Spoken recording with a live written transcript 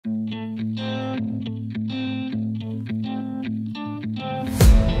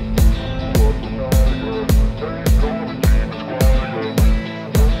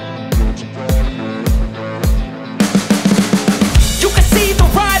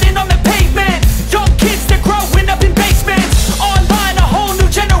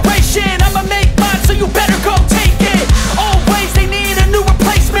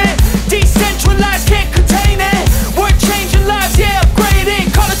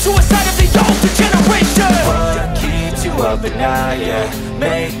night, yeah.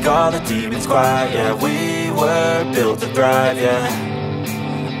 Make all the demons quiet, yeah. We were built to thrive,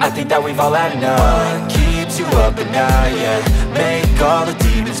 yeah. I think that we've all had enough. What keeps you up at night, yeah. Make all the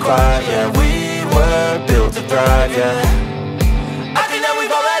demons quiet, yeah. We were built to thrive, yeah. I think that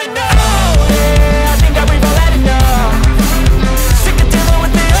we've all had enough. Oh, yeah, I think that we've all had enough. Sick of dealing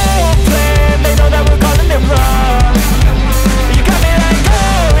with the old plan. They know that we're calling it wrong. You got me like,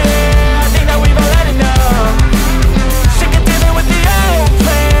 oh yeah, I think that we've all had enough. Sick of dealing with the old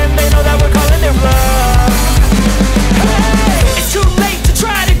plan. They know that we're calling it wrong. Hey, it's too late to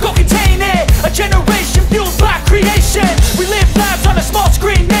try to go contain it. A generation fueled by creation. We live lives on a small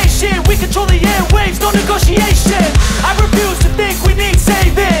screen nation. We control the airwaves, no negotiation. I refuse to think we need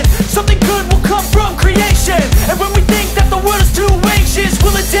saving. Something good will come from creation. And when we think that the world is too anxious,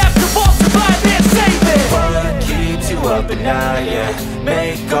 we'll adapt, evolve, survive and save it. What keeps you up at night, yeah.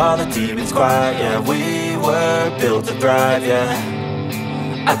 Make all the demons quiet, yeah. We were built to thrive, yeah.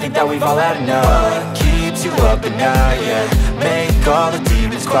 I think that we've all had enough. What keeps you up at night, yeah. Make all the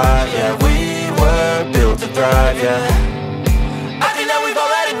demons quiet, yeah. We were built to thrive, yeah.